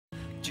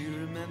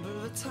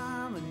remember a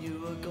time when you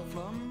were gone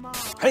from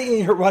Mars.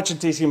 Hey, you're watching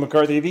TC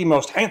McCarthy, the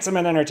most handsome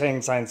and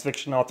entertaining science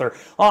fiction author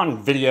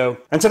on video.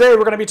 And today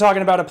we're going to be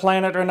talking about a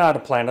planet, or not a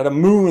planet, a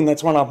moon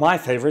that's one of my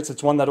favorites.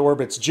 It's one that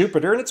orbits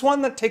Jupiter, and it's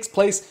one that takes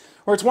place,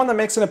 or it's one that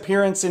makes an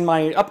appearance in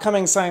my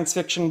upcoming science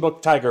fiction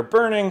book, Tyger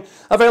Burning,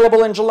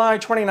 available in July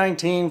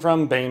 2019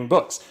 from Baen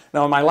Books.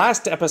 Now, in my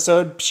last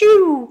episode,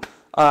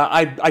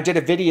 I did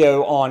a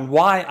video on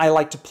why I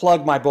like to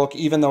plug my book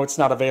even though it's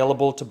not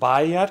available to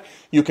buy yet.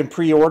 You can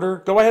pre-order.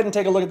 Go ahead and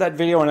take a look at that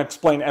video and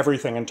explain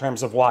everything in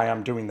terms of why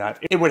I'm doing that.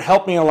 It would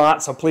help me a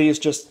lot, so please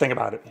just think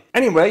about it.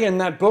 Anyway, in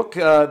that book,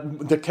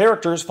 the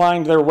characters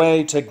find their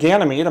way to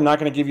Ganymede. I'm not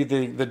going to give you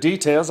the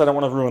details. I don't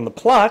want to ruin the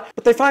plot.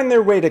 But they find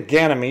their way to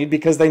Ganymede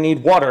because they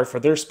need water for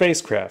their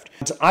spacecraft.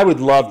 And I would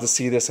love to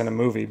see this in a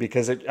movie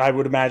because I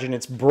would imagine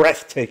it's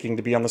breathtaking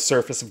to be on the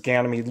surface of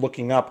Ganymede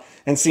looking up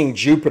and seeing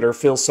Jupiter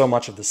fill so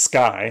much of the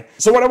sky.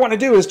 So what I want to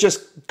do is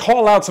just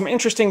call out some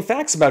interesting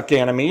facts about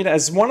Ganymede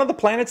as one of the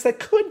planets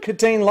that could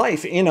contain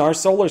life in our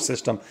solar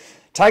system.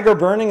 Tyger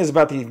Burning is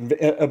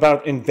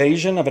about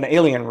invasion of an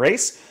alien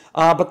race,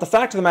 but the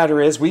fact of the matter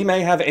is we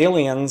may have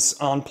aliens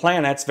on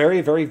planets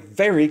very, very,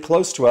 very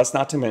close to us,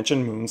 not to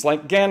mention moons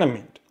like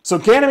Ganymede. So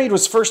Ganymede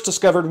was first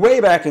discovered way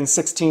back in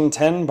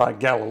 1610 by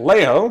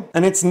Galileo,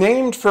 and it's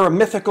named for a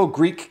mythical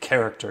Greek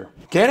character.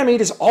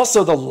 Ganymede is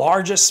also the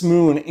largest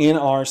moon in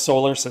our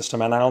solar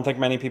system, and I don't think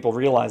many people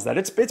realize that.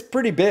 It's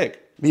pretty big.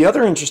 The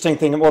other interesting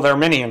thing, well, there are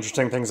many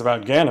interesting things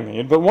about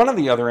Ganymede, but one of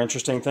the other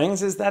interesting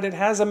things is that it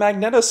has a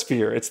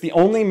magnetosphere. It's the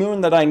only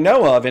moon that I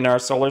know of in our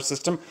solar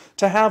system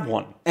to have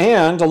one.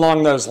 And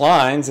along those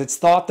lines, it's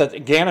thought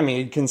that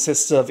Ganymede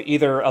consists of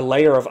either a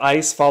layer of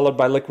ice followed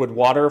by liquid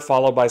water,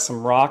 followed by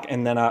some rock,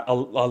 and then a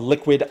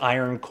liquid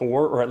iron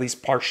core, or at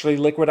least partially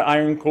liquid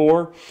iron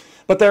core.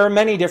 But there are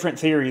many different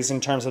theories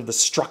in terms of the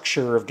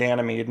structure of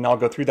Ganymede, and I'll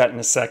go through that in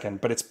a second,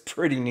 but it's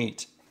pretty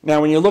neat. Now,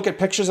 when you look at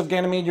pictures of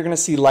Ganymede, you're going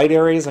to see light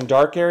areas and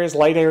dark areas.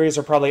 Light areas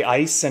are probably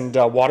ice and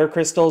water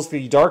crystals.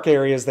 The dark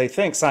areas,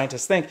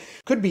 scientists think,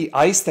 could be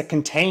ice that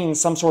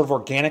contains some sort of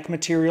organic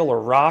material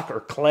or rock or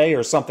clay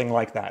or something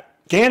like that.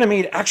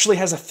 Ganymede actually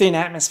has a thin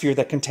atmosphere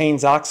that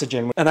contains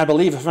oxygen, and I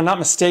believe, if I'm not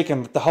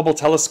mistaken, the Hubble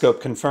telescope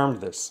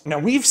confirmed this. Now,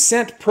 we've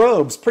sent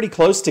probes pretty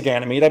close to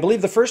Ganymede. I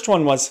believe the first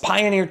one was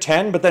Pioneer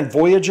 10, but then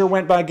Voyager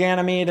went by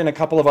Ganymede and a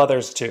couple of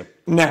others too.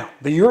 Now,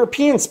 the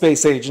European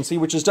Space Agency,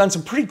 which has done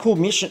some pretty cool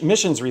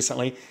missions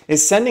recently,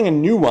 is sending a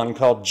new one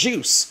called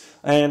JUICE.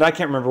 And I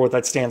can't remember what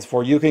that stands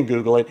for. You can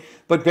Google it.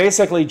 But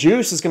basically,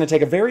 JUICE is going to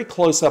take a very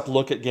close-up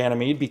look at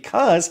Ganymede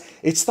because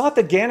it's thought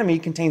that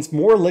Ganymede contains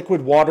more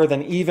liquid water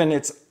than even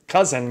its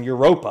cousin,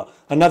 Europa,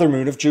 another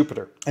moon of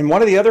Jupiter. And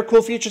one of the other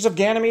cool features of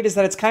Ganymede is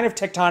that it's kind of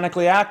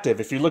tectonically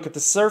active. If you look at the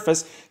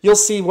surface, you'll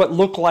see what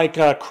look like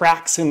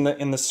cracks in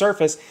the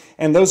surface,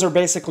 and those are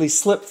basically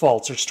slip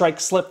faults or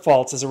strike-slip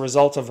faults as a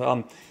result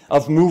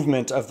of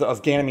movement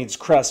of Ganymede's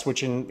crust,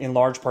 which in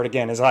large part,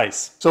 again, is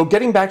ice. So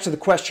getting back to the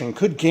question,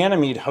 could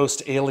Ganymede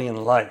host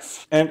alien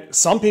life? And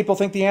some people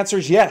think the answer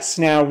is yes.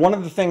 Now, one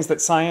of the things that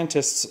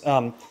scientists...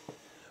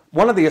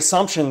 one of the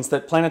assumptions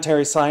that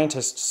planetary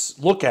scientists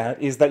look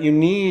at is that you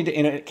need,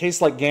 in a case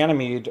like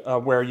Ganymede,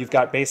 where you've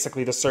got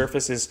basically the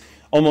surface is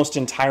almost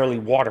entirely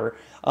water,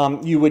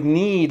 you would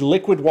need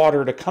liquid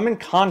water to come in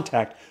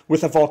contact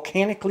with a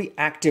volcanically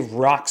active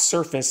rock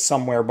surface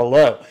somewhere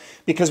below.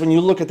 Because when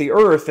you look at the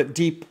Earth, at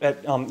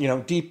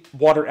deep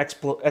water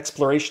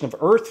exploration of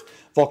Earth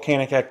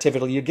volcanic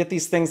activity, you get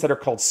these things that are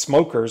called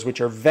smokers, which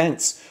are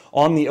vents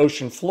on the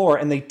ocean floor,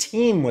 and they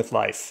teem with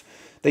life.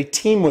 They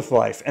teem with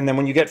life, and then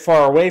when you get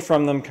far away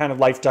from them, kind of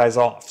life dies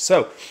off.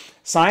 So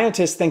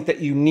scientists think that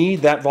you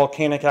need that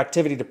volcanic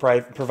activity to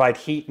provide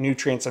heat,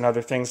 nutrients, and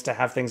other things to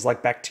have things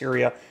like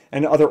bacteria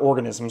and other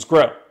organisms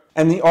grow.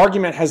 And the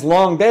argument has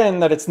long been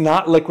that it's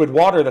not liquid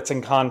water that's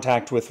in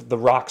contact with the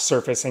rock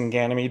surface in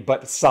Ganymede,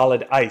 but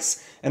solid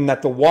ice, and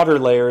that the water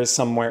layer is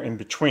somewhere in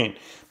between.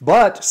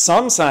 But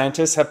some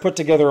scientists have put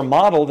together a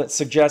model that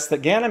suggests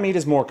that Ganymede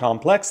is more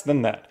complex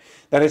than that.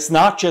 That it's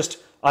not just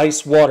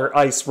ice, water,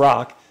 ice,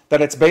 rock,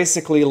 that it's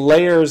basically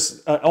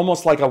layers,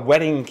 almost like a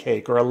wedding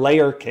cake or a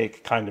layer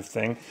cake kind of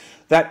thing,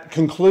 that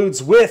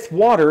concludes with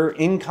water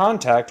in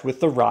contact with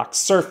the rock's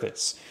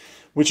surface,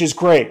 which is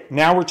great.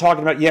 Now we're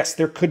talking about, yes,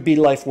 there could be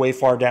life way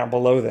far down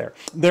below there.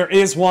 There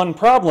is one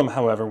problem,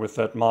 however, with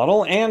that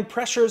model, and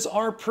pressures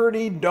are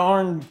pretty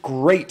darn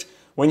great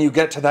when you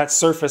get to that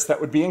surface that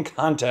would be in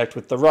contact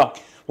with the rock.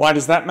 Why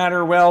does that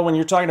matter? Well, when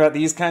you're talking about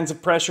these kinds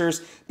of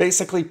pressures,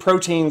 basically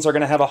proteins are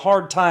going to have a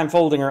hard time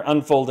folding or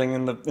unfolding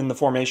in the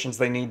formations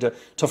they need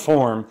to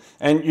form,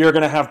 and you're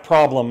going to have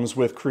problems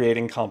with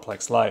creating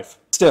complex life.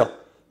 Still,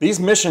 these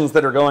missions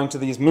that are going to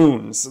these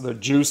moons, the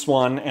JUICE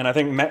one, and I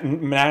think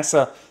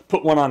NASA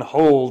put one on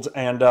hold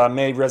and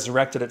may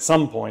resurrect it at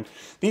some point.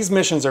 These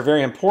missions are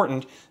very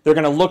important. They're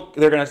going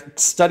to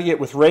study it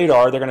with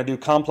radar. They're going to do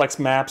complex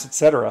maps,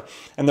 etc.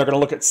 And they're going to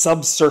look at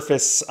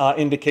subsurface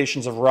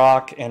indications of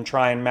rock and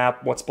try and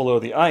map what's below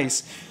the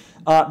ice.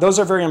 Those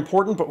are very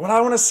important, but what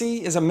I want to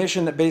see is a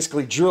mission that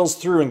basically drills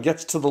through and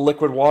gets to the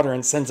liquid water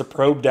and sends a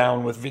probe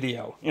down with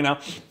video. You know,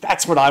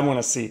 that's what I want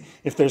to see.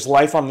 If there's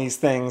life on these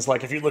things,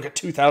 like if you look at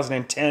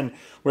 2010,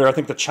 where I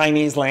think the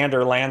Chinese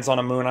lander lands on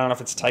a moon, I don't know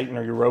if it's Titan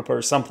or Europa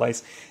or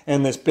someplace,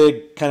 and this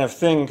big kind of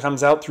thing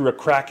comes out through a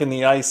crack in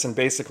the ice and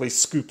basically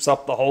scoops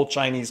up the whole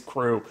Chinese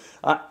crew.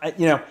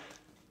 You know,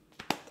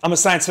 I'm a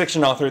science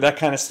fiction author. That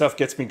kind of stuff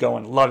gets me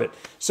going. Love it.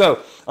 So,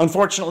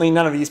 unfortunately,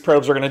 none of these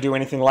probes are going to do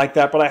anything like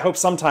that, but I hope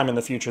sometime in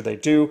the future they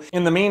do.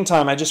 In the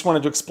meantime, I just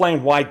wanted to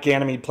explain why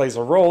Ganymede plays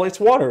a role.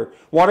 It's water.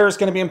 Water is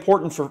going to be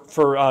important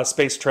for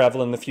space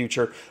travel in the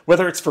future,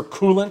 whether it's for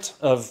coolant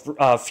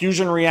of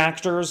fusion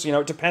reactors. You know,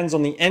 it depends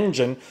on the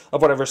engine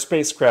of whatever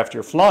spacecraft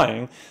you're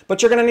flying,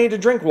 but you're going to need to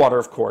drink water,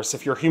 of course,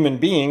 if you're human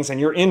beings and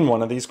you're in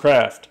one of these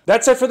craft.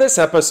 That's it for this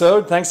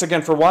episode. Thanks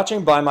again for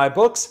watching. Buy my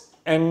books.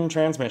 End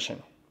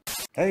transmission.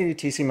 Hey,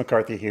 T.C.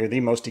 McCarthy here, the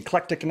most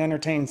eclectic and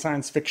entertaining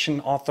science fiction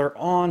author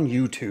on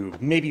YouTube,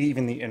 maybe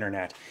even the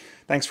internet.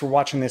 Thanks for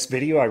watching this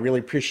video. I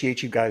really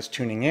appreciate you guys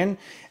tuning in.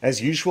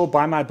 As usual,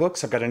 buy my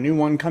books. I've got a new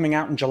one coming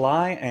out in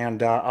July,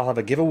 and I'll have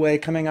a giveaway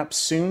coming up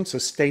soon, so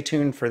stay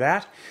tuned for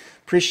that.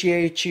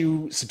 Appreciate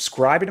you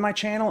subscribing to my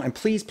channel, and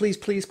please, please,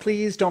 please,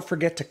 please don't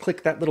forget to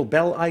click that little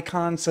bell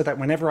icon so that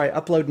whenever I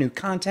upload new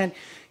content,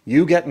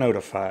 you get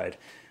notified.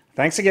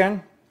 Thanks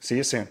again. See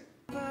you soon.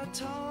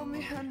 Told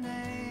me her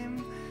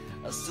name.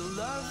 I still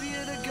love you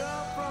to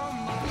go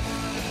from my